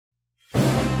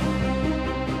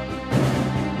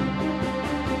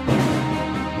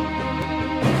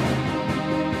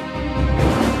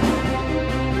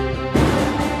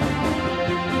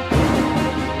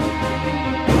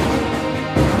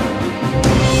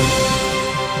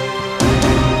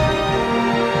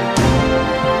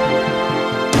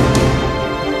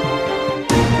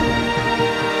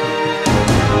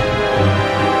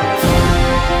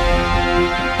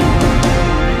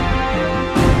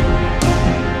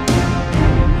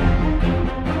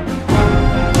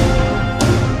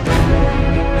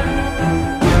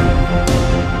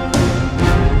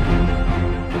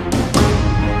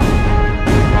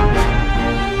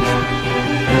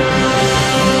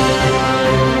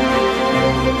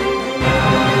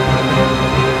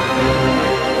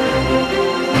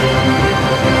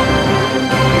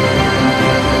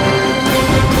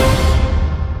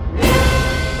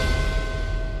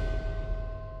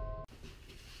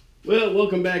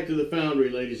Welcome back to the foundry,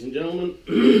 ladies and gentlemen.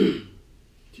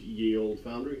 Ye old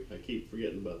foundry. I keep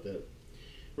forgetting about that.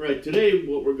 Right, today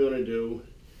what we're going to do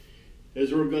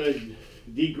is we're going to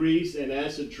degrease and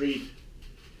acid treat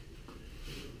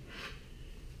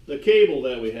the cable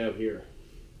that we have here.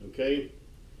 Okay?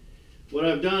 What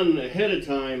I've done ahead of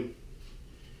time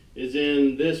is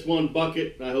in this one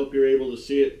bucket, I hope you're able to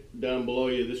see it down below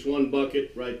you, this one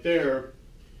bucket right there,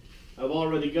 I've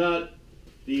already got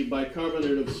the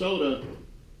bicarbonate of soda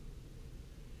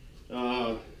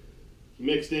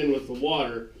mixed in with the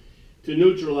water to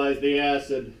neutralize the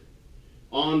acid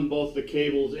on both the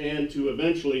cables and to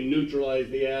eventually neutralize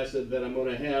the acid that I'm going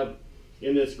to have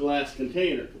in this glass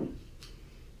container.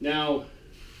 Now,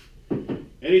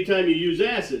 anytime you use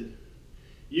acid,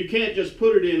 you can't just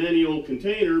put it in any old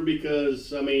container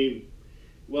because, I mean,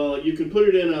 well, you can put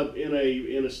it in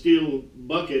a steel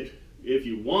bucket if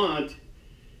you want,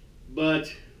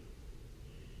 but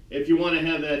if you want to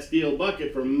have that steel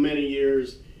bucket for many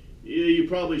years, you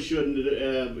probably shouldn't,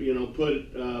 put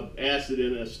acid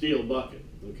in a steel bucket.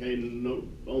 Okay, no,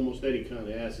 almost any kind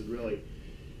of acid, really.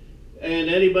 And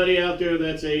anybody out there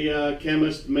that's a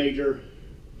chemist major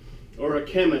or a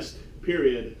chemist,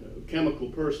 period, a chemical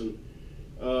person,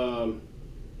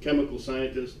 chemical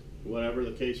scientist, whatever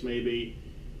the case may be,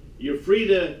 you're free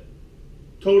to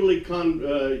totally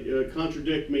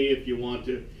contradict me if you want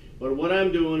to. But what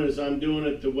I'm doing is I'm doing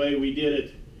it the way we did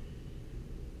it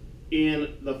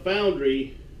in the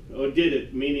foundry, or did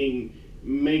it, meaning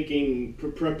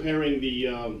preparing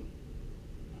the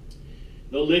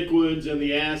liquids and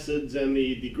the acids and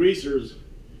the degreasers,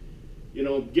 you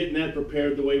know, getting that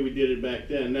prepared the way we did it back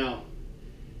then. Now,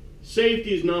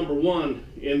 safety is number one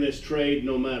in this trade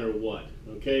no matter what,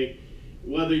 okay?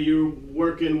 Whether you're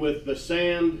working with the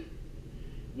sand,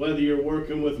 whether you're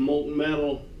working with molten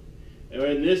metal, or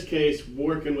in this case,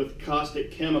 working with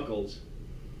caustic chemicals,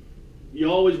 you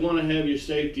always want to have your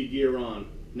safety gear on.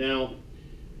 Now,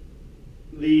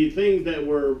 the things that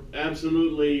were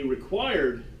absolutely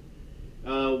required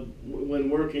when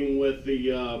working with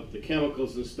the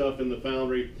chemicals and stuff in the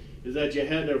foundry is that you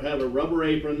had to have a rubber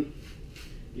apron,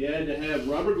 you had to have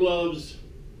rubber gloves,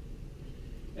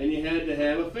 and you had to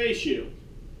have a face shield.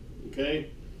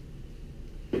 Okay?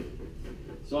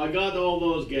 So I got all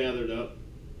those gathered up.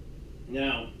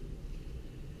 Now,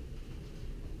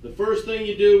 the first thing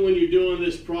you do when you're doing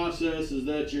this process is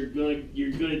that you're going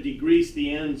to degrease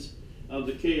the ends of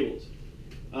the cables,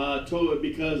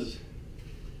 because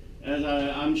as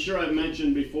I'm sure I've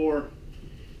mentioned before,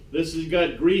 this has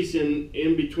got grease in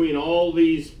between all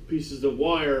these pieces of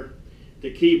wire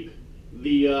to keep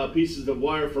the pieces of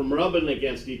wire from rubbing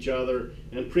against each other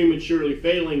and prematurely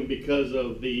failing because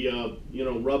of the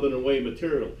rubbing away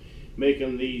material,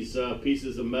 making these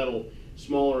pieces of metal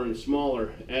smaller and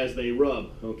smaller as they rub.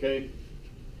 Okay,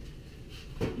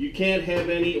 you can't have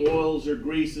any oils or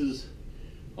greases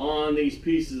on these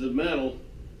pieces of metal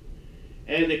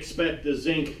and expect the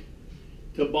zinc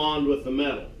to bond with the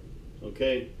metal.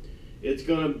 Okay, it's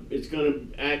gonna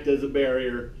act as a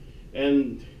barrier,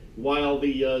 and while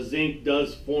the zinc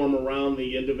does form around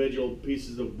the individual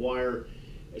pieces of wire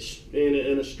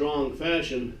in a strong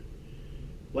fashion,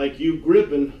 like you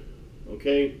gripping,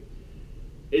 okay,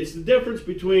 it's the difference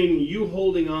between you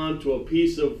holding on to a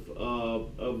piece of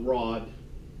rod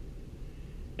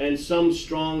and some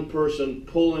strong person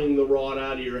pulling the rod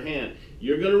out of your hand.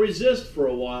 You're going to resist for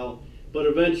a while, but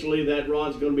eventually that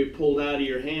rod's going to be pulled out of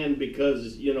your hand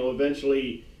because,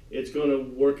 eventually it's going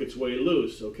to work its way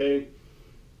loose, okay?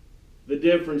 The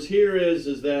difference here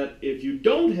is that if you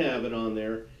don't have it on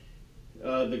there,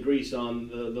 the grease on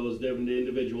those different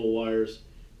individual wires,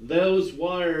 those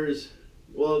wires,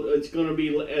 well, it's going to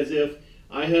be as if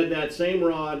I had that same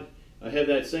rod, I had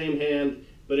that same hand,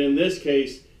 but in this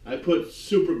case, I put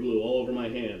super glue all over my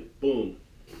hand. Boom.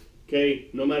 Okay,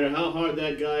 no matter how hard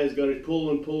that guy is going to pull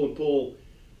and pull and pull,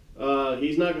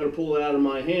 he's not going to pull it out of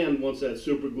my hand once that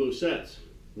super glue sets.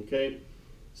 Okay,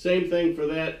 same thing for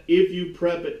that if you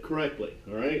prep it correctly.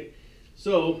 All right,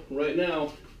 so right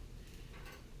now,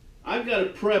 I've got to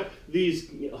prep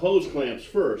these hose clamps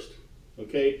first.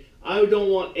 Okay, I don't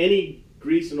want any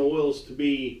grease and oils to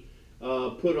be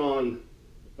put on,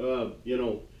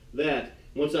 that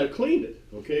once I've cleaned it.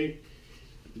 Okay,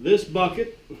 this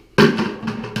bucket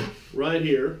right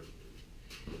here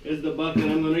is the bucket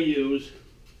I'm going to use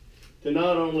to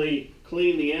not only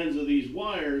clean the ends of these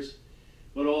wires,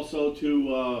 but also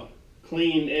to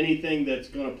clean anything that's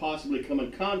going to possibly come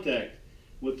in contact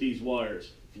with these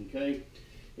wires. Okay,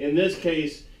 in this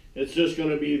case, it's just going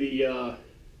to be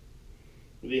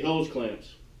the hose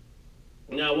clamps.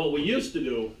 Now, what we used to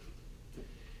do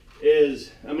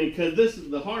is, because this is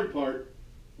the hard part,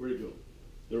 Where'd it go?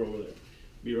 They're over there.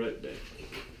 Be right back.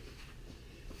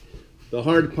 The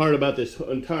hard part about this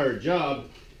entire job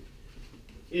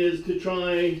is to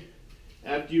try,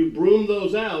 after you broom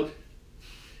those out,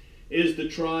 is to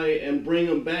try and bring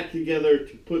them back together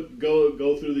to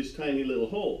go through this tiny little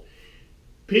hole.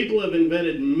 People have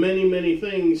invented many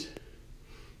things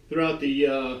throughout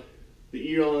the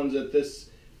eons that this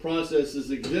process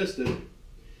has existed.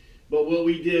 But what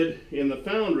we did in the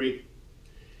foundry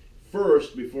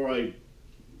first, before I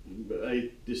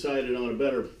decided on a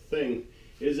better thing,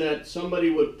 is that somebody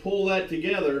would pull that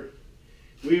together.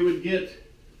 We would get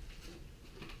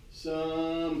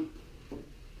some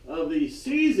of the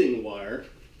seizing wire,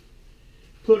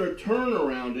 put a turn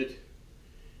around it,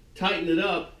 tighten it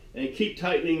up, and keep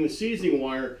tightening the seizing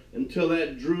wire until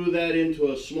that drew that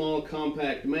into a small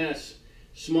compact mass,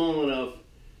 small enough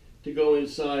to go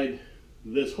inside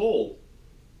this hole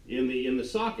in the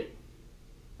socket.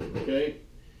 Okay,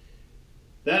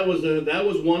 that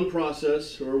was one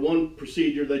process or one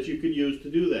procedure that you could use to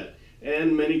do that,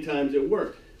 and many times it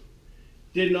worked.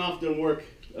 Didn't often work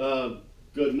good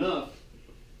enough,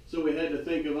 so we had to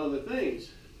think of other things.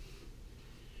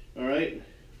 All right,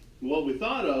 what we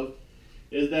thought of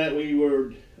is that we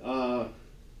were,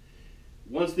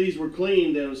 once these were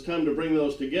cleaned and it was time to bring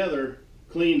those together,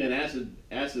 cleaned and acid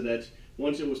etched,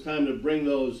 once it was time to bring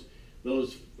those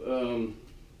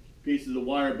pieces of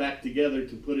wire back together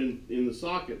to put in the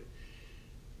socket,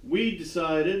 we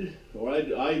decided, or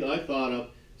I thought of,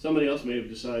 somebody else may have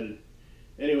decided,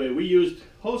 anyway, we used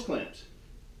hose clamps.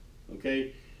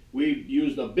 Okay, we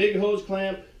used a big hose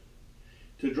clamp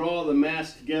to draw the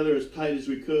mass together as tight as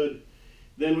we could.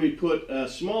 Then we put a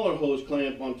smaller hose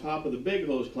clamp on top of the big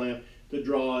hose clamp to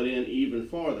draw it in even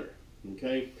farther.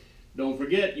 Okay, don't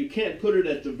forget, you can't put it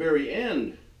at the very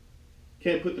end.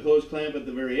 Can't put the hose clamp at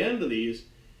the very end of these,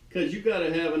 because you've got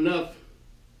to have enough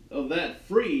of that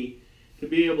free to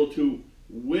be able to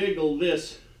wiggle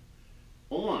this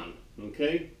on.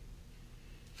 Okay,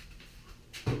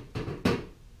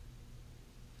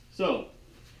 so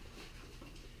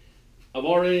I've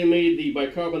already made the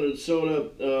bicarbonate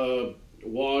soda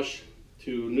wash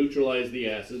to neutralize the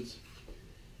acids.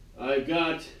 I've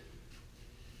got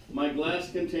my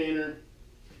glass container.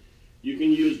 You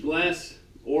can use glass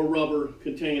or rubber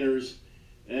containers,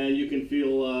 and you can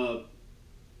feel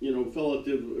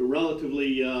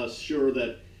relatively sure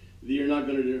that you're not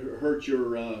going to hurt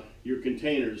your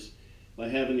containers by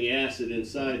having the acid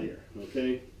inside here.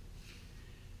 Okay.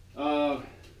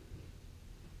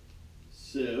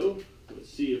 So let's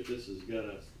see if this has got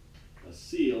a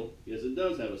seal. Yes, it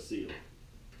does have a seal.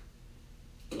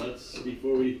 Let's,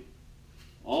 before we,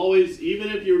 always, even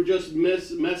if you're just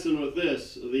messing with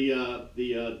this, the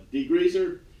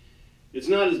degreaser, it's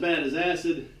not as bad as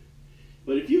acid,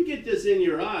 but if you get this in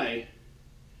your eye,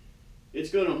 it's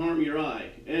going to harm your eye.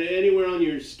 And anywhere on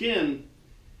your skin,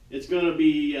 it's going to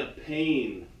be a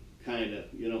pain, kind of.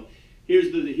 You know,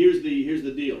 here's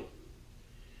the deal.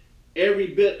 Every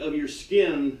bit of your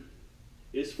skin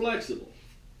is flexible.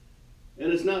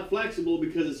 And it's not flexible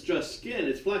because it's just skin.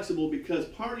 It's flexible because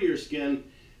part of your skin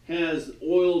has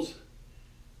oils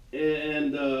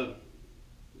and the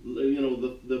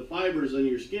fibers in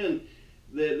your skin.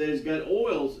 There's got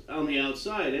oils on the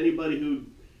outside. Anybody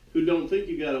who don't think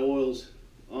you got oils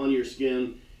on your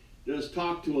skin, just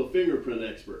talk to a fingerprint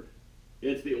expert.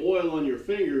 It's the oil on your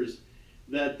fingers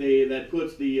that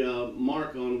puts the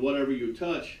mark on whatever you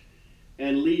touch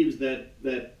and leaves that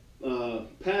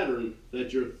pattern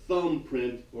that your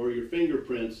thumbprint or your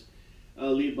fingerprints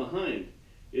leave behind.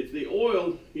 It's the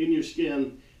oil in your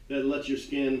skin that lets your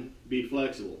skin be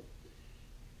flexible.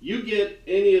 You get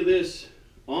any of this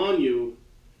on you,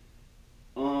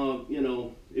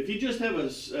 if you just have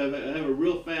a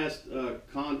real fast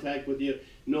contact with you,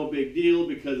 no big deal,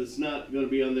 because it's not going to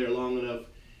be on there long enough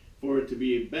for it to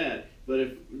be bad.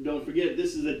 But don't forget,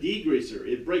 this is a degreaser.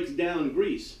 It breaks down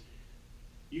grease.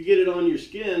 You get it on your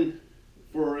skin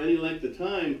for any length of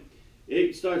time,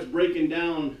 it starts breaking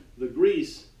down the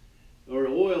grease or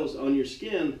oils on your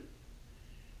skin,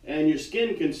 and your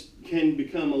skin can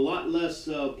become a lot less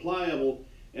pliable,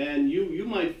 and you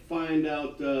might find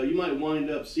out, you might wind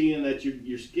up seeing that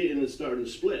your skin is starting to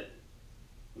split.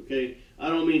 Okay, I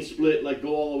don't mean split like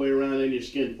go all the way around and your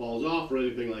skin falls off or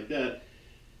anything like that,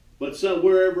 but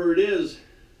wherever it is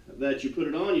that you put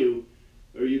it on you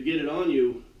or you get it on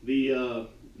you,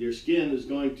 your skin is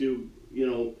going to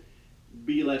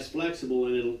be less flexible,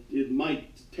 and it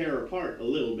might tear apart a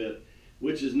little bit,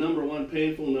 which is number one,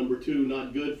 painful, number two,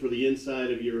 not good for the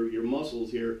inside of your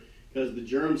muscles here, because the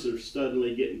germs are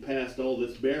suddenly getting past all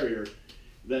this barrier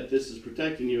that this is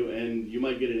protecting you, and you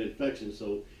might get an infection.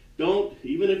 So don't,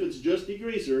 even if it's just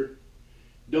degreaser,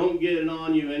 don't get it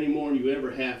on you any more than you ever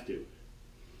have to.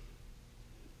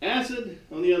 Acid,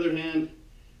 on the other hand,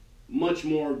 much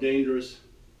more dangerous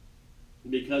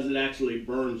because it actually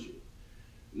burns you.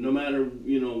 No matter,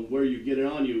 where you get it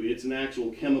on you, it's an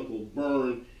actual chemical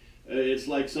burn. It's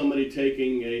like somebody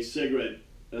taking a cigarette,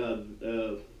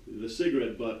 the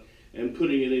cigarette butt, and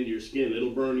putting it into your skin. It'll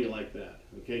burn you like that,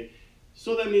 okay?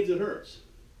 So that means it hurts.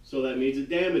 So that means it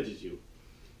damages you.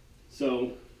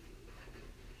 So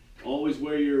always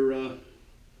wear your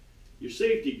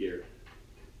safety gear.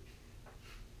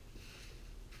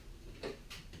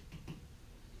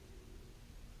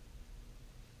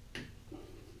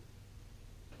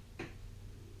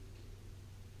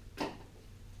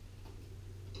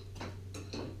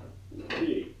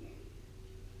 Okay.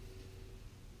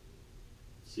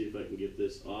 See if I can get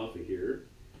this off of here.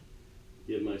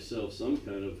 Give myself some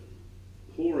kind of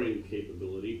pouring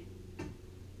capability.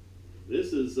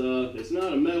 This is it's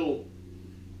not a metal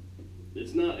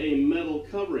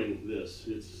covering this.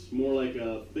 It's more like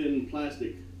a thin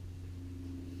plastic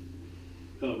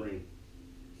covering.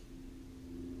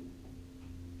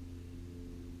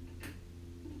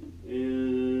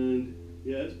 And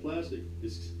yeah, it's plastic.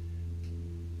 It's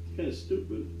kind of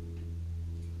stupid.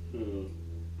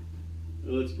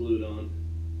 Oh, it's glued on.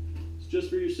 It's just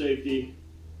for your safety.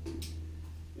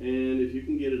 And if you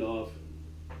can get it off,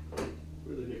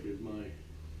 where the heck is my,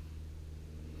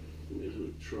 may as well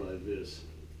try this.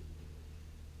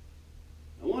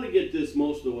 I want to get this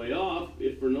most of the way off,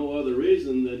 if for no other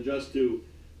reason than just to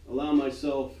allow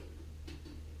myself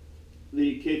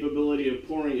the capability of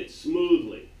pouring it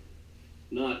smoothly,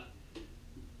 not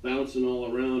bouncing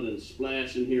all around and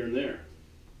splashing here and there.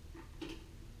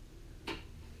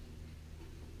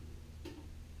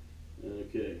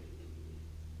 Okay.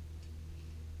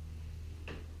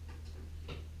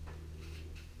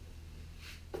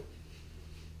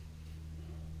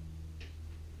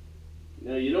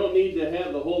 Now you don't need to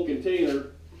have the whole container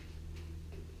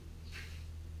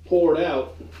poured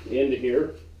out into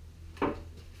here.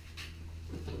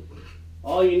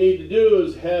 All you need to do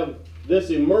is have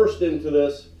this immersed into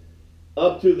this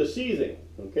up to the seizing,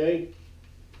 okay?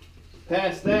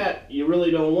 Past that, you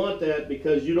really don't want that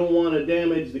because you don't want to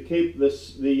damage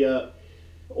the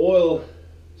oil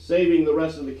saving the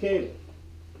rest of the cable.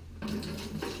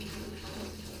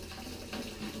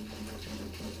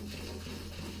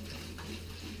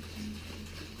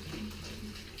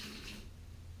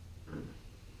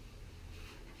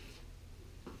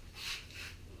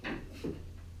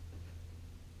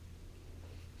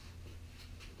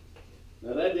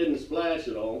 Now that didn't splash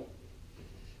at all.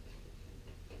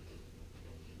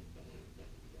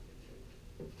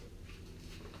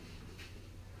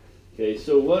 Okay,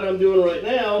 so what I'm doing right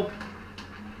now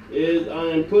is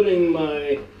I'm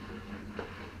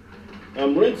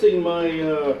rinsing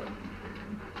my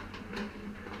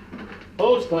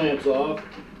hose clamps off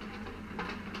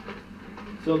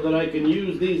so that I can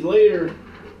use these later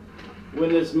when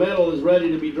this metal is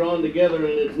ready to be drawn together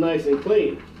and it's nice and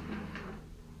clean.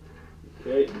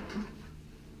 Okay.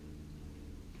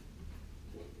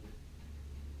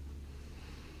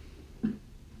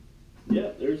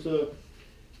 Yeah,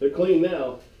 they're clean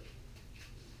now.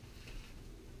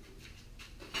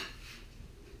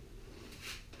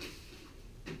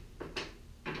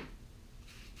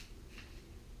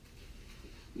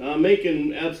 Now I'm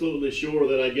making absolutely sure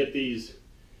that I get these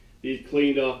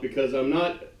cleaned off because I'm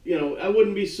not, I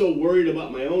wouldn't be so worried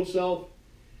about my own self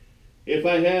if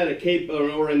I had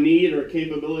a need or a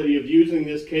capability of using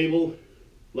this cable,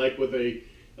 like with a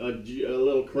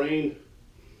little crane,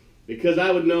 because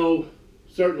I would know,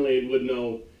 certainly would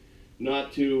know,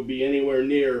 not to be anywhere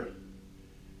near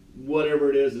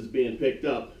whatever it is that's being picked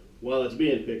up while it's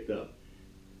being picked up.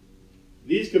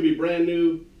 These could be brand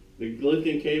new. The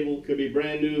lithium cable could be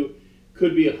brand new,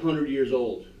 could be 100 years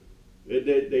old.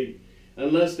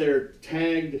 Unless they're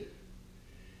tagged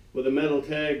with a metal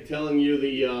tag telling you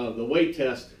the weight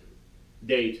test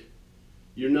date,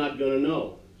 you're not going to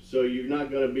know. So you're not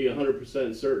going to be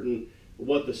 100% certain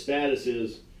what the status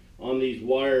is on these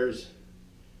wires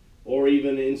or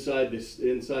even inside the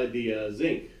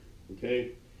zinc.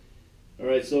 Okay. All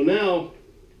right. So now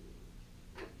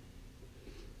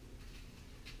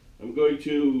I'm going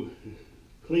to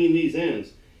clean these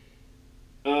ends.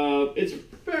 It's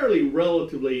fairly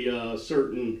relatively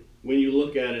certain when you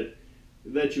look at it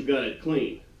that you got it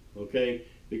clean, okay?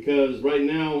 Because right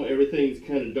now everything's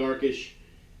kind of darkish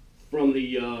from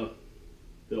the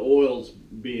oils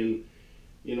being,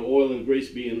 oil and grease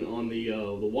being on the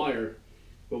wire.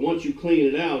 But once you clean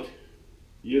it out,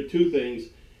 you have two things.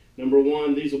 Number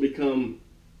one, these will become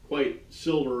quite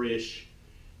silverish,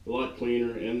 a lot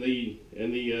cleaner, and the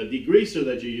degreaser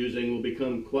that you're using will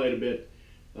become quite a bit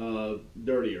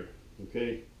dirtier.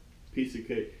 Okay, piece of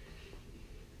cake.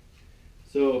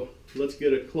 So let's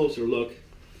get a closer look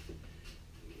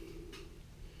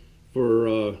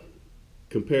for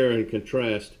compare and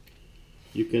contrast.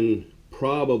 You can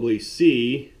probably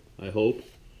see, I hope,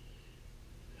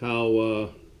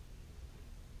 how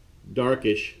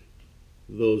darkish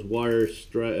those wire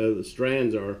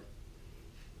strands are.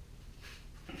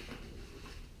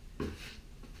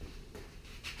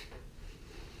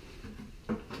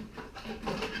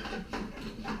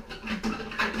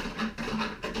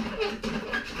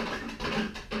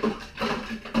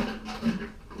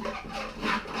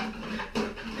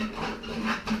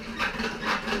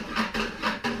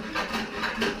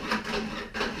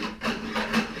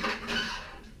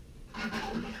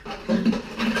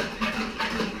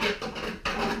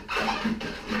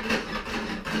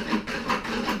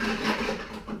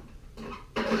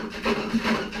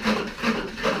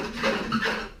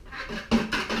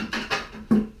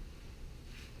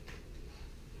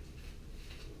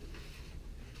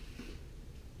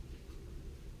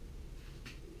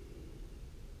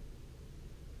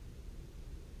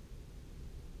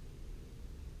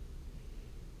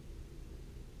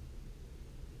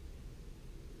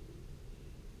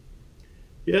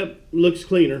 Yep, looks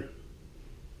cleaner,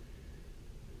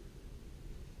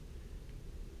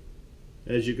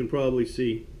 as you can probably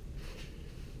see,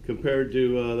 compared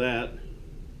to that.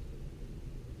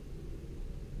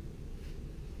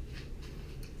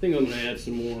 I think I'm going to add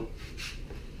some more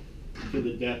to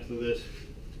the depth of this.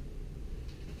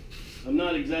 I'm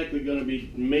not exactly going to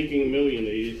be making a million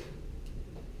of these,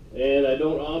 and I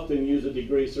don't often use a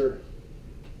degreaser.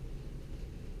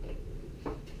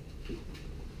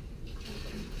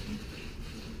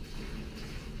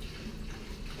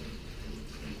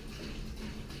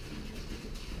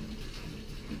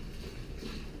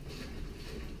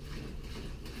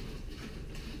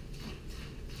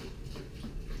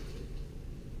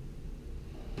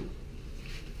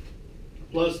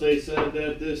 Plus, they said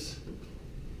that this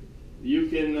you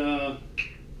can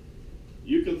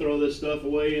throw this stuff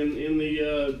away in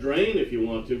the drain if you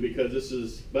want to, because this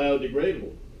is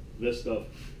biodegradable. This stuff.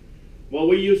 Well,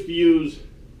 we used to use.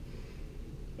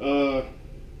 Well,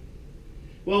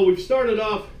 we've started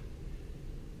off.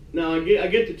 Now I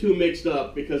get the two mixed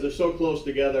up because they're so close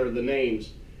together. The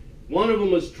names. One of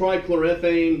them was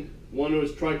trichloroethane. One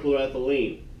was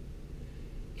trichloroethylene.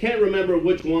 Can't remember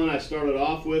which one I started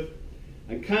off with.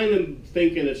 I'm kind of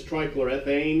thinking it's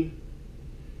trichloroethane.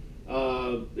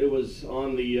 It was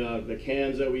on the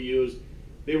cans that we used.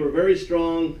 They were very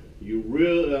strong.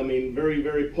 Very,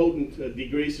 very potent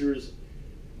degreasers.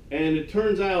 And it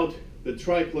turns out the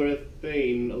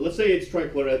trichloroethane, let's say it's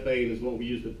trichloroethane is what we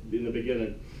used in the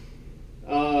beginning.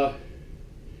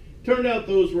 Turned out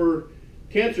those were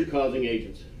cancer-causing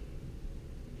agents.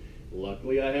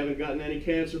 Luckily, I haven't gotten any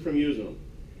cancer from using them.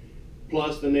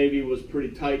 Plus, the Navy was pretty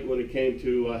tight when it came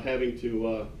to having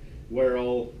to wear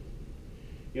all,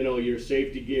 your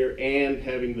safety gear and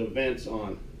having the vents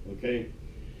on. Okay,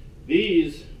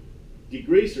 these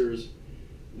degreasers,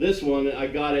 this one I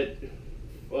got it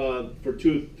for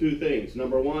two things.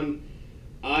 Number one,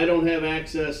 I don't have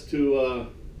access to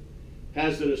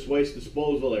hazardous waste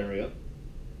disposal area.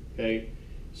 Okay,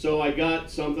 so I got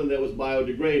something that was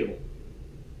biodegradable.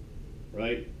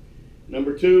 Right.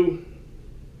 Number two.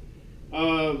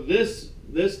 This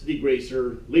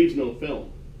degreaser leaves no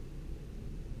film,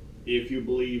 if you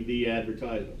believe the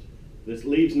advertisements. This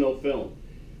leaves no film.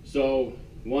 So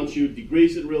once you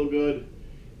degrease it real good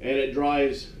and it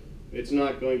dries, it's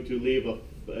not going to leave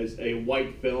a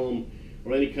white film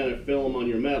or any kind of film on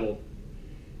your metal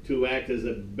to act as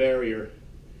a barrier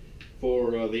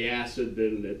for the acid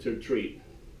to treat.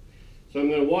 So I'm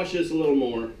going to wash this a little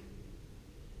more.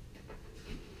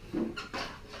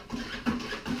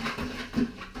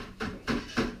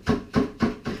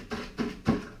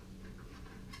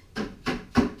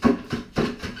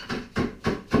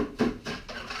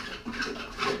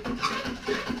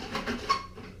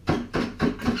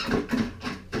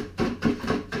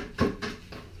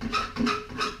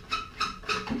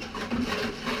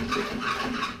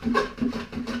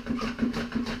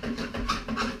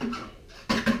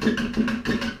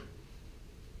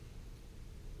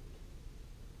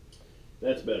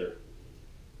 That's better.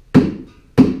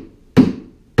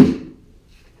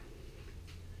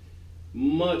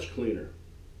 Much cleaner.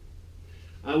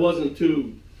 I wasn't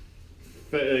too,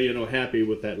 happy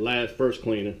with that first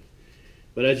cleaning,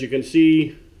 but as you can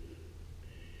see,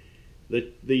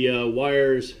 the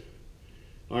wires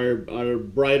are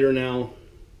brighter now,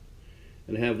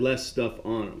 and have less stuff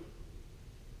on them.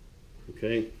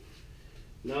 Okay,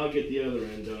 now I'll get the other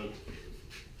end done.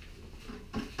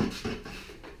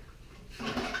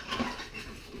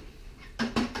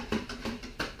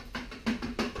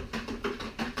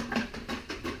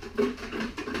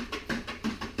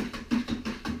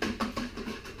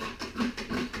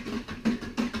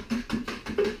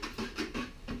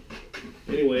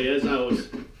 Anyway, as I was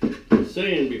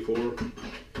saying before,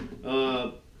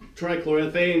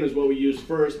 trichloroethane is what we used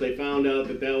first. They found out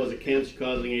that that was a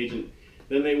cancer-causing agent.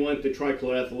 Then they went to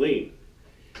trichloroethylene.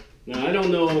 Now, I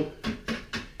don't know.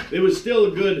 It was still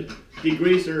a good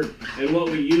degreaser, and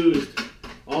what we used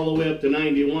all the way up to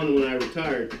 91 when I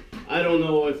retired. I don't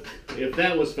know if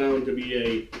that was found to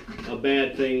be a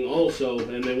bad thing also,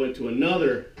 and they went to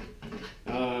another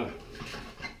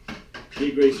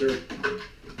degreaser.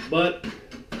 But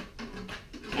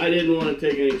I didn't want to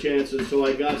take any chances, so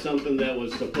I got something that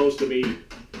was supposed to be,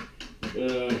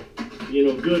 you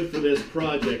know, good for this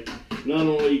project. Not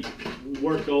only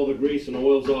worked all the grease and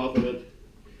oils off of it,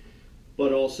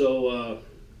 but also,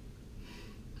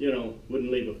 you know,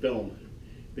 wouldn't leave a film.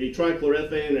 The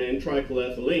trichloroethane and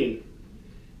trichloroethylene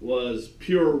was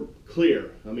pure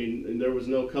clear. I mean, there was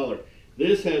no color.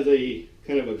 This has a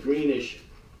kind of a greenish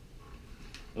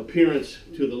appearance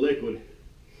to the liquid.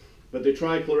 But the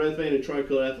trichloroethane and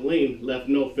trichloroethylene left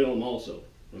no film also,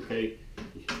 okay?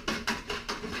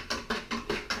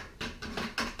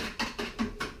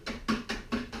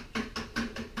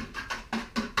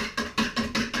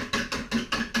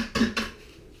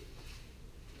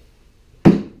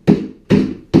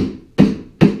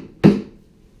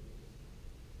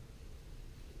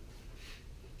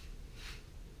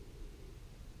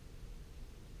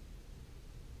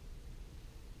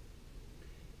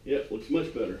 Yep, looks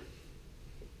much better.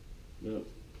 No.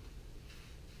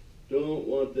 Don't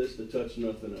want this to touch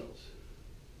nothing else.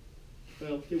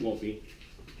 Well, it won't be.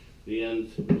 The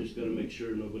ends, we just got to make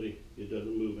sure it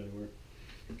doesn't move anywhere.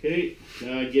 Okay,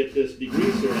 now I get this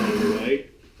degreaser out of the way.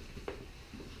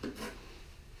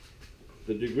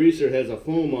 The degreaser has a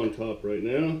foam on top right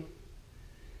now.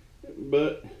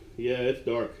 But, yeah, it's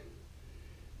dark.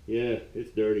 Yeah, it's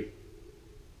dirty.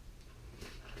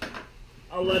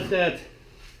 I'll let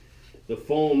the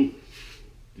foam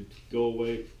go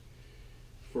away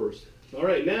first. All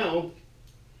right, now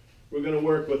we're going to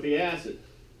work with the acid.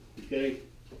 Okay.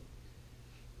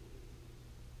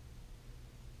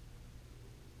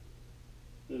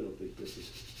 I don't think this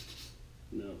is.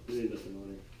 No, there ain't nothing on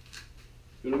here.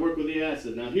 Going to work with the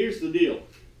acid. Now here's the deal.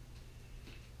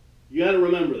 You got to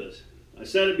remember this. I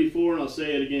said it before and I'll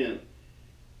say it again.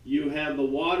 You have the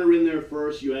water in there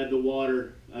first. You add the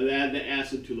water. Add the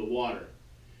acid to the water.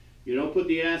 You don't put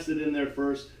the acid in there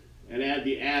first and add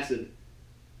the add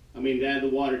the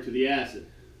water to the acid.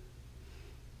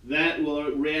 That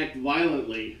will react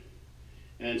violently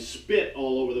and spit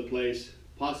all over the place,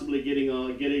 possibly getting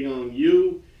on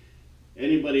you,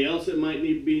 anybody else that might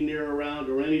need to be near around,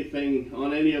 or anything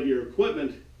on any of your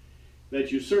equipment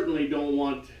that you certainly don't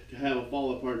want to have a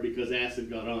fall apart because acid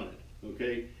got on it.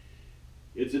 Okay?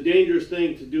 It's a dangerous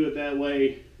thing to do it that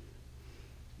way.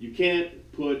 You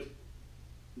can't put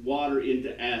water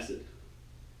into acid.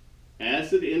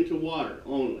 Acid into water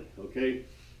only, okay?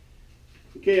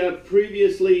 Okay, I've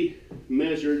previously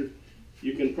measured,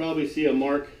 you can probably see a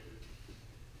mark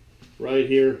right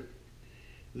here.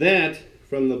 That,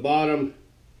 from the bottom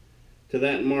to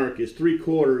that mark, is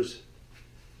 3/4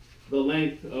 the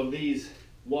length of these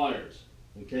wires,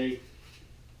 okay?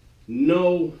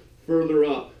 No further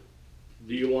up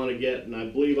do you want to get, and I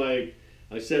believe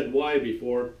I said why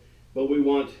before, but we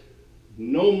want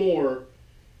no more,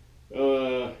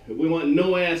 we want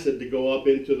no acid to go up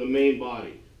into the main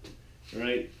body, all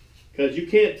right? Because you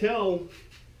can't tell,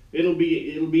 it'll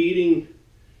be eating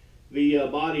the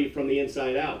body from the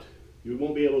inside out. You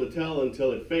won't be able to tell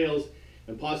until it fails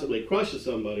and possibly crushes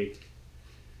somebody.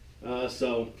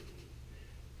 So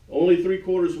only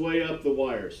 3/4 way up the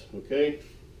wires, okay?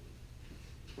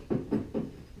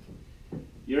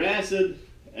 Your acid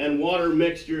and water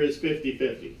mixture is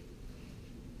 50-50.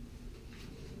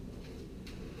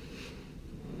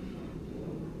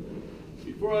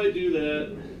 Before I do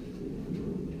that,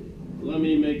 let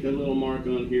me make a little mark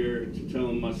on here to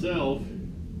tell myself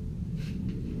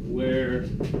where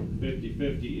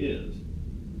 50-50 is.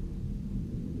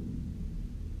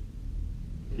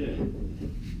 Okay.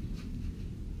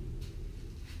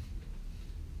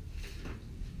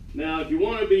 Now, if you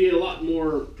want to be a lot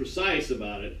more precise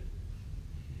about it,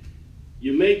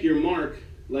 you make your mark,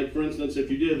 like for instance, if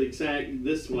you did it exact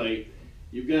this way,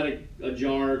 you've got a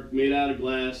jar made out of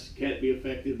glass, can't be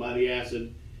affected by the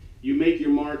acid. You make your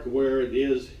mark where it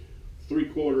is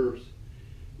 3/4,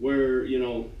 where, you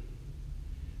know,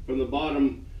 from the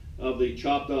bottom of the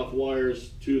chopped off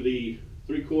wires to the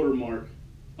 3/4 mark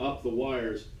up the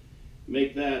wires.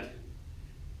 Make that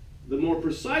the more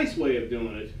precise way of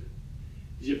doing it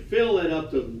is you fill it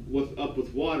up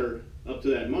with water up to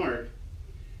that mark.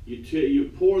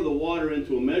 You pour the water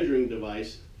into a measuring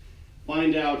device,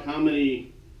 find out how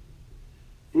many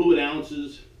fluid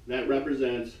ounces that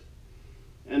represents,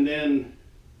 and then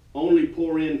only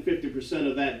pour in 50%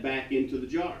 of that back into the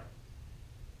jar.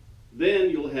 Then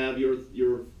you'll have your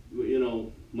you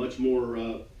know, much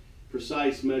more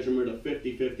precise measurement of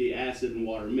 50-50 acid and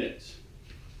water mix.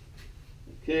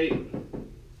 Okay.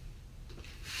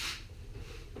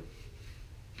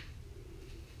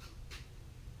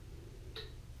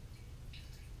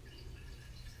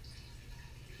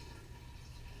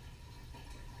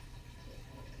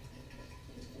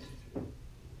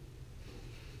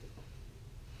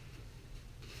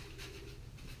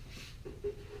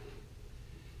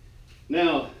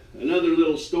 Now, another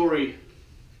little story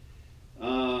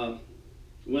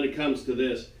when it comes to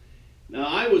this. Now,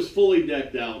 I was fully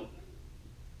decked out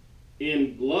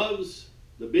in gloves,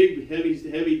 the big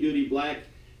heavy duty black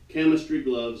chemistry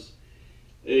gloves,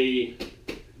 a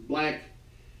black,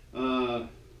 you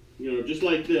know, just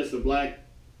like this, a black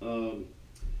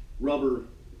rubber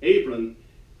apron,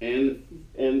 and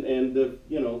the,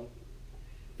 you know,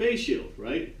 face shield,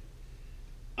 right?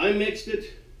 I mixed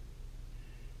it.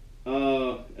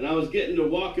 And I was getting to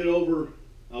walk it over.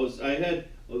 I had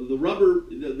the rubber,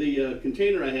 the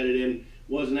container I had it in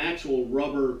was an actual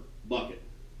rubber bucket.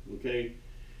 Okay,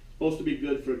 supposed to be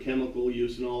good for chemical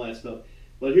use and all that stuff.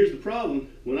 But here's the problem: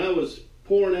 when I was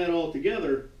pouring that all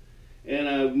together, and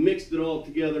I mixed it all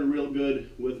together real good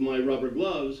with my rubber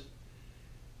gloves,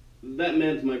 that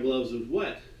meant my gloves was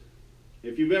wet.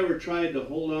 If you've ever tried to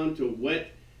hold on to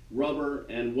wet rubber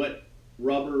and wet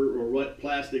rubber or wet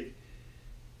plastic,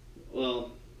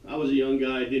 well, I was a young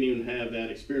guy, I didn't even have that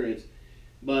experience.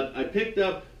 But I picked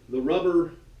up the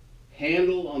rubber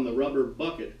handle on the rubber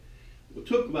bucket. It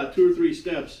took about 2 or 3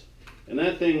 steps, and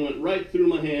that thing went right through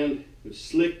my hand. It was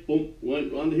slick, boom,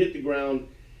 went on to hit the ground.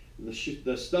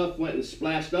 The stuff went and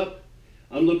splashed up.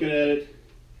 I'm looking at it.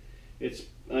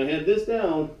 I had this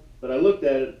down, but I looked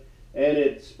at it, and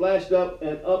it splashed up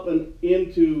and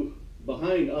into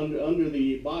behind, under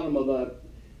the bottom of that,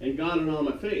 and got it on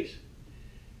my face.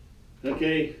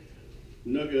 Okay,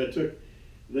 it took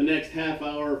the next half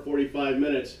hour, 45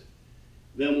 minutes,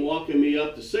 them walking me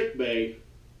up to sick bay,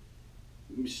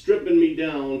 stripping me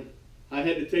down. I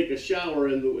had to take a shower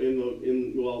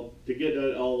well, to get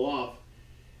it all off,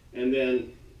 and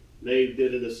then they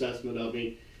did an assessment of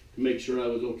me to make sure I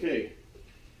was okay.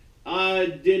 I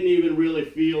didn't even really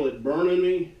feel it burning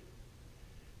me,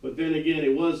 but then again,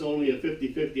 it was only a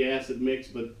 50-50 acid mix,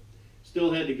 but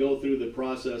still had to go through the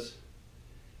process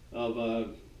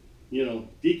of, you know,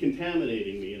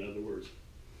 decontaminating me, in other words.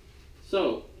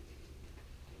 So,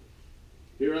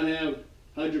 here I have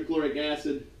hydrochloric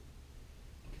acid.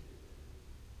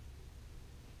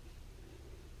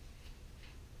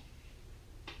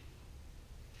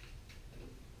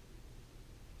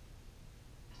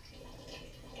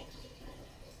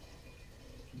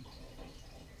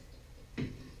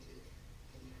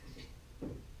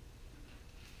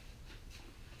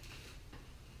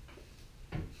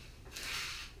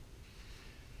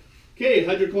 Okay,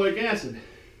 hydrochloric acid.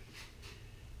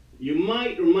 You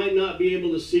might or might not be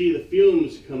able to see the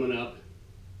fumes coming up.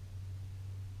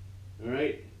 All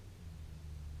right?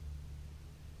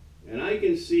 And I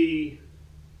can see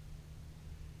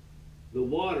the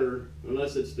water,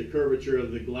 unless it's the curvature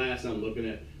of the glass I'm looking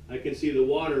at, I can see the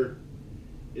water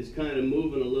is kind of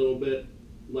moving a little bit,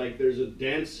 like there's a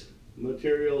dense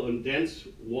material, a dense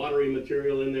watery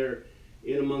material in there,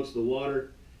 in amongst the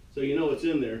water. So you know it's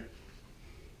in there.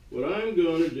 What I'm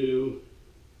going to do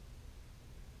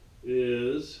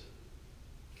is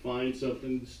find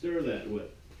something to stir that with.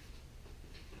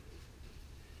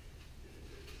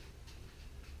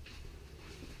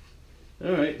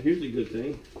 All right, here's a good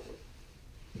thing.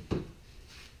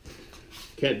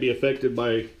 Can't be affected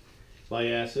by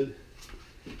acid.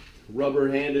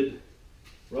 Rubber-handled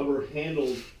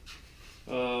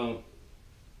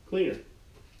cleaner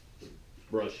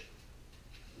brush.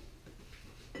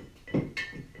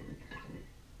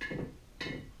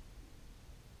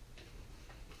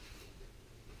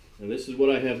 And this is what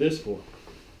I have this for.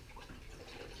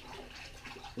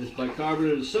 This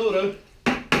bicarbonate of soda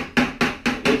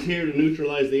is here to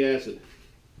neutralize the acid.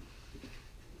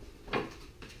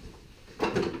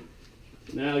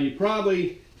 Now you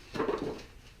probably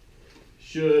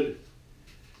should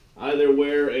either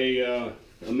wear a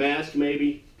mask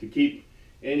maybe to keep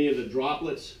any of the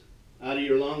droplets out of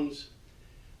your lungs.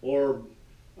 Or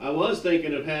I was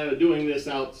thinking of doing this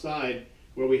outside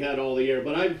where we had all the air,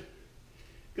 but I've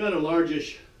got a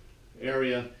largish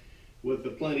area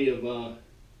with plenty of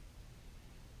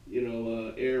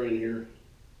air in here.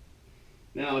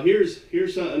 Now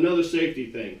here's another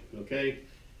safety thing, okay?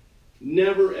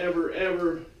 Never ever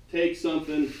ever take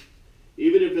something,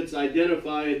 even if it's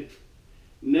identified,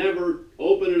 never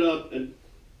open it up and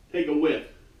take a whiff.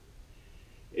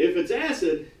 If it's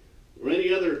acid or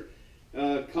any other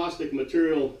caustic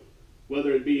material,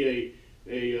 whether it be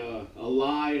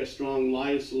a strong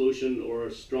lye solution or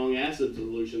a strong acid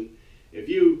solution, if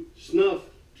you snuff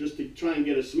just to try and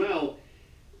get a smell,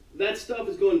 that stuff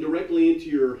is going directly into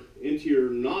your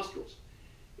nostrils.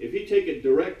 If you take a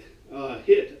direct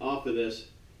hit off of this,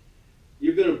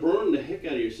 you're going to burn the heck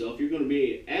out of yourself. You're going to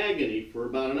be in agony for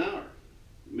about an hour,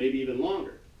 maybe even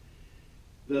longer.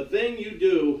 The thing you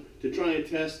do to try and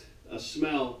test a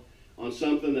smell on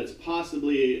something that's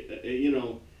possibly,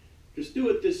 just do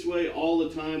it this way all the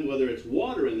time, whether it's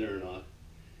water in there or not.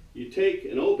 You take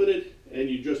and open it and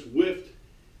you just whiff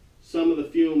some of the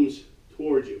fumes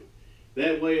towards you.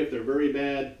 That way, if they're very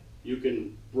bad, you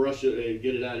can brush it and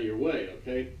get it out of your way,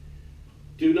 okay?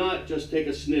 Do not just take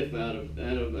a sniff out of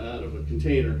a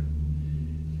container,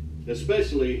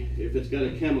 especially if it's got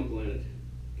a chemical in it.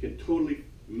 It can totally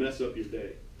mess up your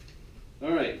day.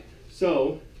 All right,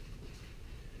 so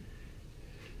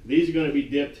these are going to be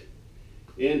dipped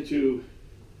into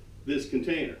this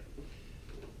container.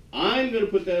 I'm going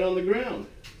to put that on the ground.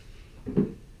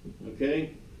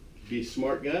 Okay, be a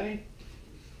smart guy.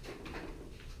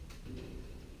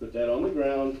 Put that on the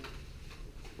ground.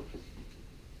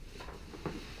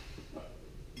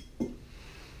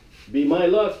 Be my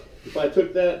luck if I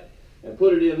took that and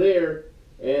put it in there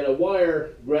and a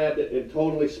wire grabbed it and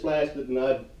totally splashed it, and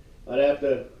I'd have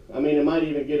to, it might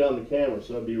even get on the camera,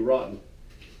 so it'd be rotten.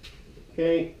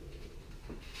 Okay.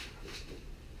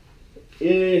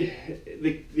 The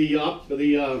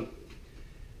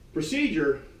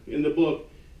procedure in the book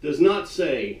does not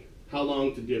say how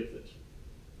long to dip this.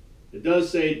 It does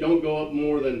say don't go up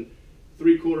more than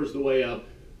 3/4 of the way up.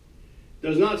 It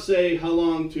does not say how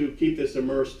long to keep this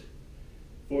immersed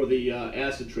for the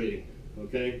acid treating.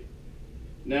 Okay.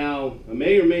 Now, I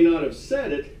may or may not have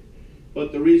said it,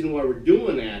 but the reason why we're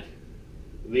doing that,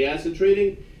 the acid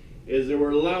treating, is that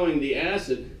we're allowing the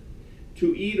acid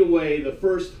to eat away the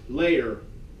first layer,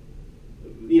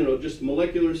 just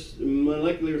molecular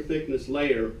thickness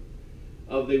layer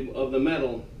of the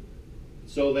metal,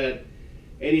 so that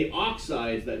any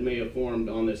oxides that may have formed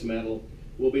on this metal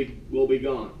will be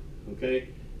gone. Okay,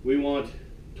 we want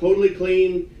totally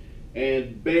clean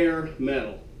and bare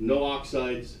metal, no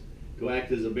oxides to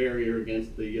act as a barrier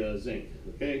against the zinc.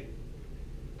 Okay.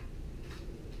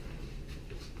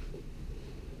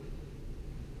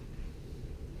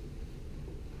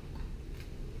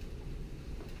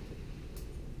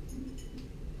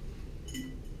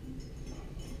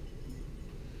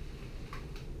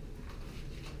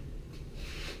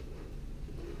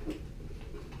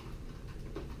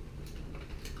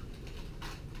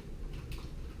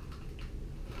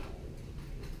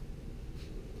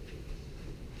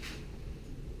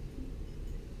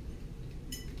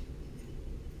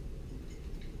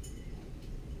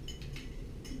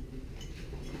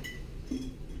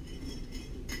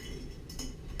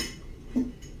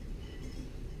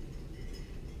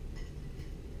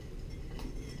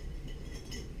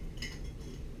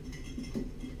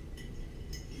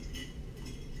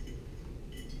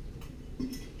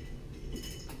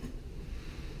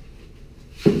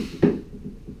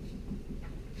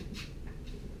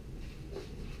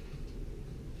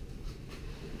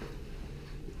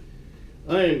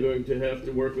 I am going to have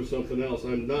to work with something else.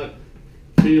 I'm not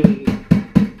feeling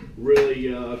really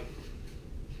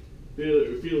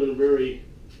feeling very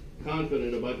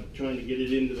confident about trying to get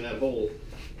it into that hole.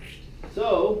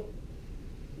 So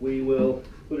we will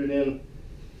put it in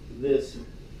this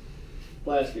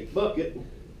plastic bucket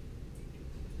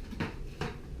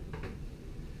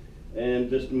and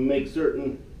just make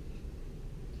certain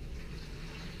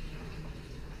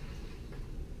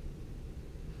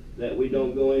that we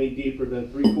don't go any deeper than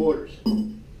 3/4.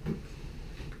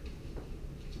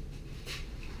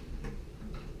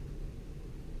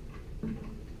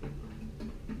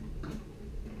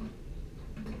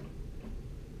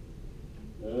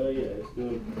 Oh yeah,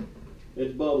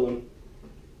 it's bubbling.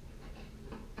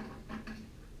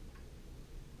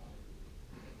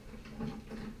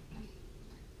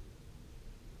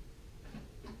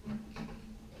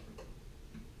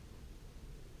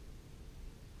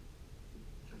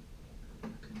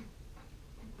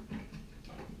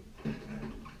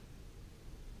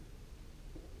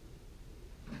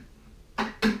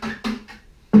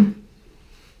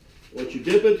 Once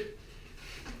you dip it,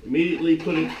 immediately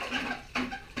put it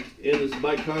in this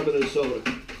bicarbonate of soda.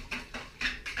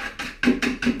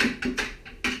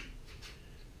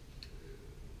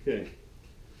 Okay.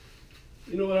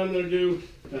 You know what I'm going to do?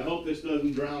 I hope this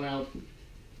doesn't drown out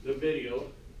the video,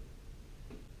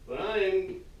 but I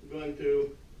am going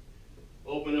to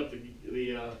open up the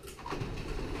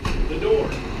door.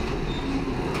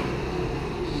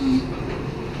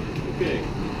 Okay.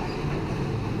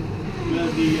 Now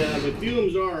the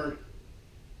fumes are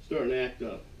starting to act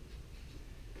up.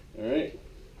 All right.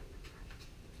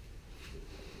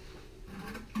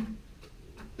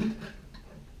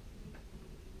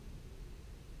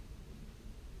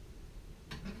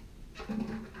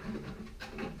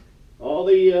 All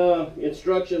the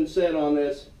instructions said on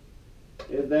this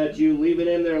is that you leave it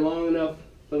in there long enough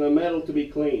for the metal to be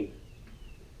clean.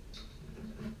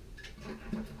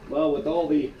 Well, with all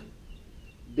the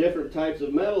different types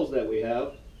of metals that we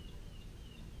have,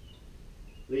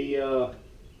 I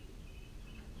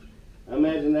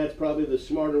imagine that's probably the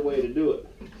smarter way to do it.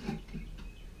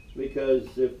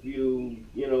 Because if you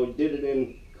did it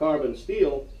in carbon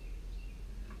steel,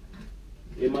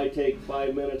 it might take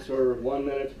 5 minutes or 1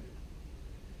 minute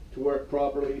to work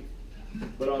properly,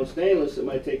 but on stainless it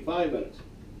might take 5 minutes.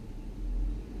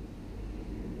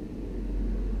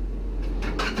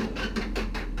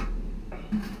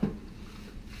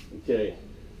 Okay,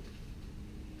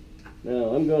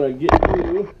 now I'm going to get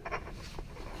you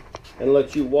and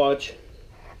let you watch.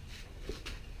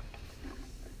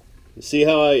 You see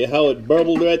how it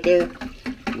burbled right there?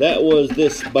 That was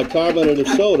this bicarbonate of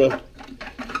soda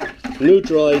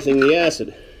neutralizing the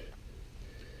acid.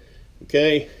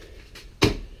 Okay.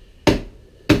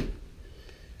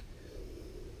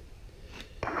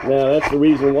 Now that's the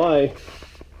reason why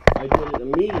I did it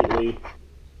immediately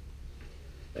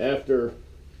after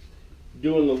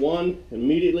doing the one.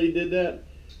 Immediately did that,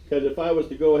 because if I was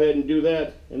to go ahead and do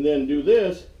that and then do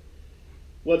this,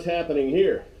 what's happening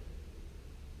here?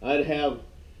 I'd have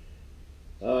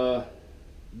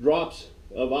drops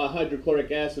of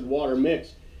hydrochloric acid water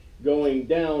mix going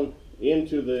down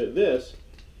into this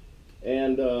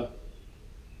and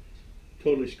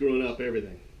totally screwing up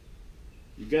everything.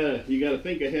 You gotta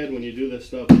think ahead when you do this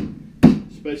stuff,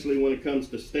 especially when it comes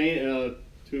to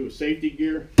to safety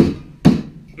gear.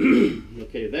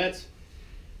 Okay, that's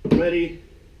ready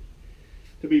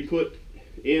to be put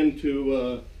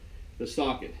into the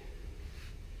socket.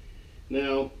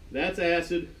 Now that's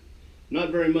acid,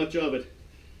 not very much of it,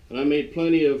 and I made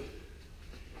plenty of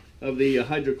the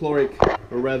hydrochloric,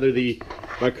 or rather the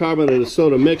bicarbonate of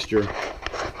soda mixture,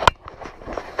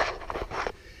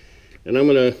 and I'm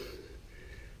going to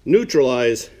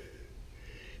neutralize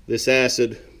this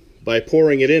acid by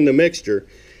pouring it in the mixture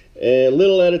a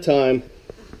little at a time,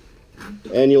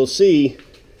 and you'll see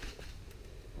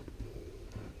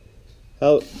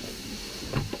how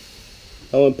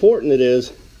important it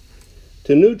is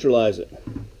to neutralize it.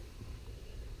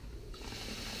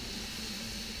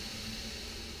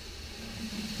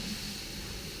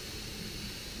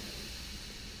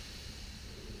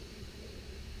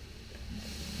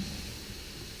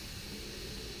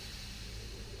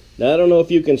 Now I don't know if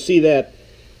you can see that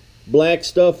black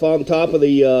stuff on top of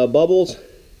the bubbles.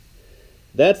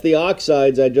 That's the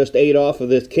oxides I just ate off of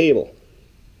this cable.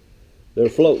 They're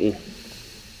floating.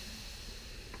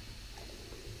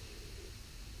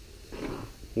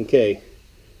 Okay,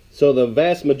 so the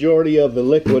vast majority of the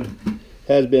liquid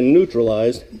has been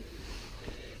neutralized.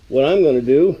 What I'm going to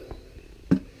do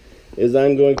is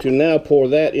I'm going to now pour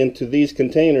that into these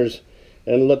containers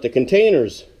and let the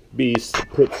containers be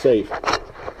put safe.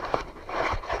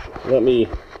 Let me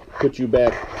put you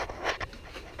back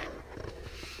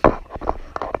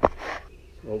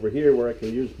over here where I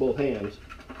can use both hands.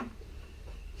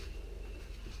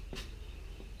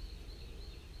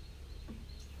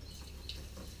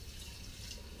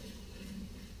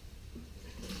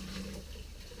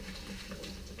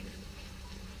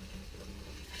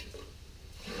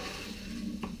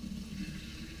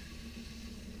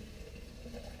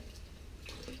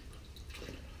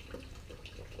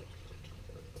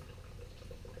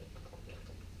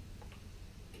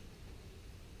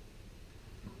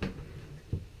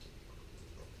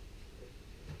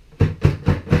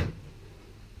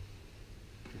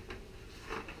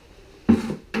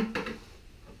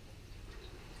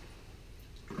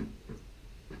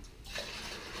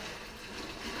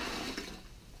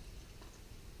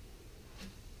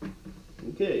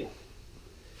 Okay,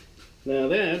 now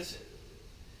that's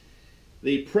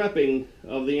the prepping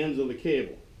of the ends of the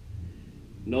cable.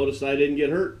 Notice I didn't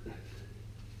get hurt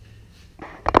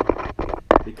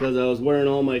because I was wearing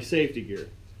all my safety gear.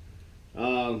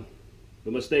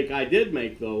 The mistake I did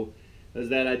make, though, is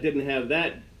that I didn't have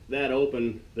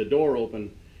the door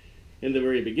open in the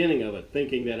very beginning of it,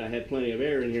 thinking that I had plenty of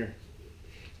air in here.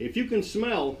 If you can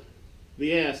smell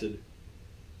the acid,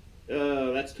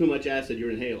 that's too much acid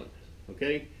you're inhaling.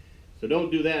 Okay, so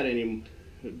don't do that anymore.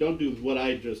 Don't do what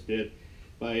I just did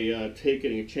by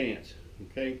taking a chance.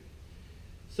 Okay,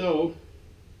 so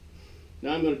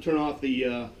now I'm going to turn off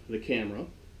the camera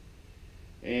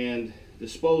and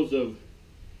dispose of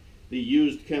the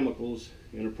used chemicals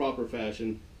in a proper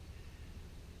fashion.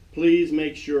 Please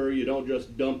make sure you don't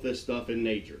just dump this stuff in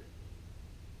nature.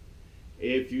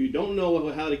 If you don't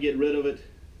know how to get rid of it,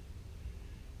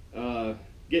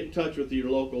 get in touch with your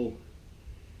local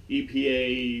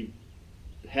EPA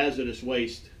hazardous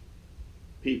waste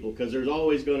people, because there's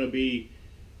always going to be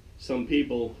some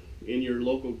people in your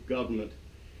local government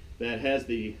that has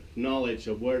the knowledge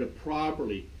of where to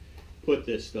properly put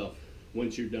this stuff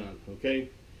once you're done. Okay,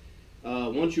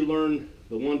 once you learn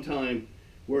the one time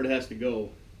where it has to go,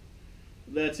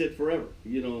 that's it forever.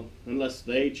 You know, unless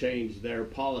they change their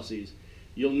policies,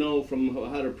 you'll know from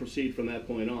how to proceed from that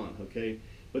point on. Okay,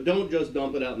 but don't just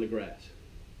dump it out in the grass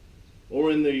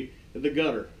or in the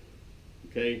gutter.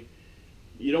 Okay,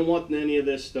 you don't want any of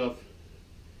this stuff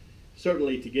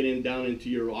certainly to get down into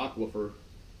your aquifer,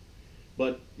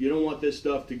 but you don't want this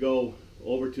stuff to go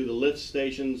over to the lift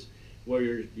stations where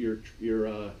your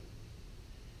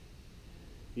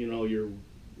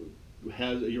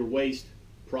waste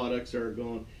products are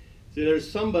going. See, there's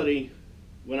somebody,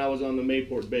 when I was on the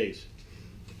Mayport base,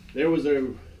 there was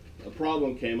a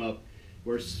problem came up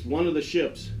where one of the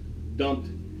ships dumped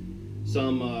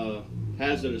some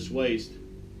hazardous waste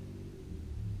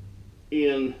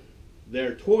in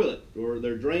their toilet or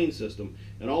their drain system,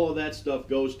 and all of that stuff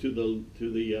goes to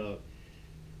the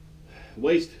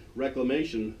waste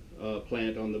reclamation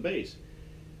plant on the base.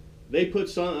 They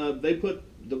put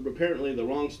apparently the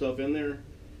wrong stuff in there,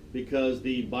 because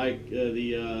the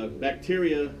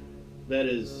bacteria that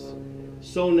is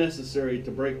so necessary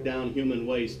to break down human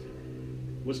waste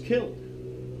was killed,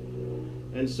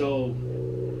 and so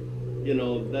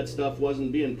that stuff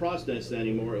wasn't being processed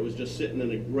anymore. It was just sitting in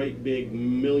a great big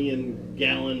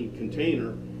 1,000,000-gallon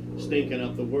container stinking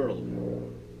up the world.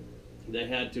 They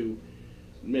had to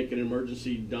make an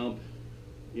emergency dump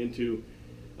into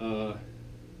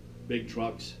big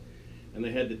trucks, and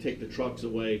they had to take the trucks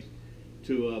away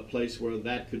to a place where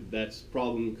that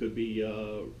problem could be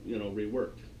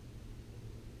reworked.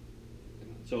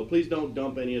 So please don't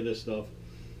dump any of this stuff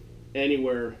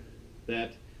anywhere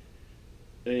that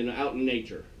out in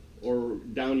nature, or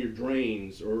down your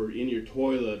drains, or in your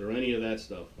toilet, or any of that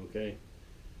stuff. Okay,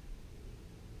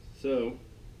 so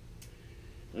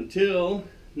until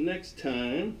next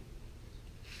time,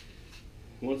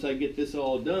 once I get this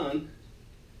all done,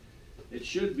 it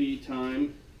should be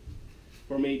time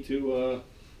for me to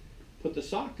put the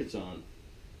sockets on,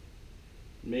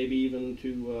 maybe even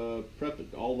to prep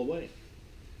it all the way.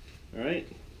 All right,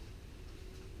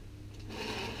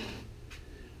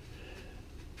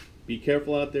 be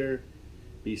careful out there,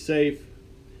 be safe.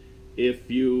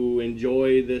 If you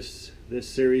enjoy this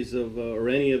series of or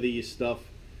any of these stuff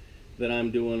that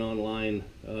I'm doing online,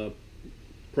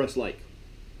 press like.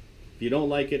 If you don't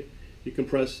like it, you can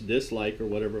press dislike or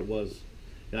whatever it was.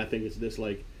 I think it's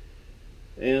dislike.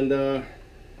 And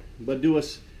but do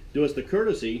us the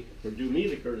courtesy, or do me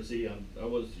the courtesy. I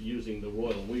was using the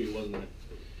royal we, wasn't I?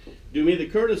 Do me the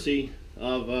courtesy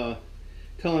of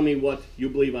telling me what you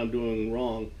believe I'm doing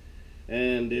wrong,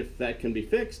 and if that can be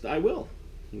fixed, I will.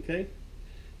 Okay,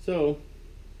 so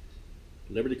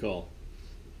Liberty Call,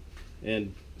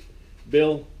 and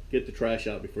Bill, get the trash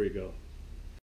out before you go.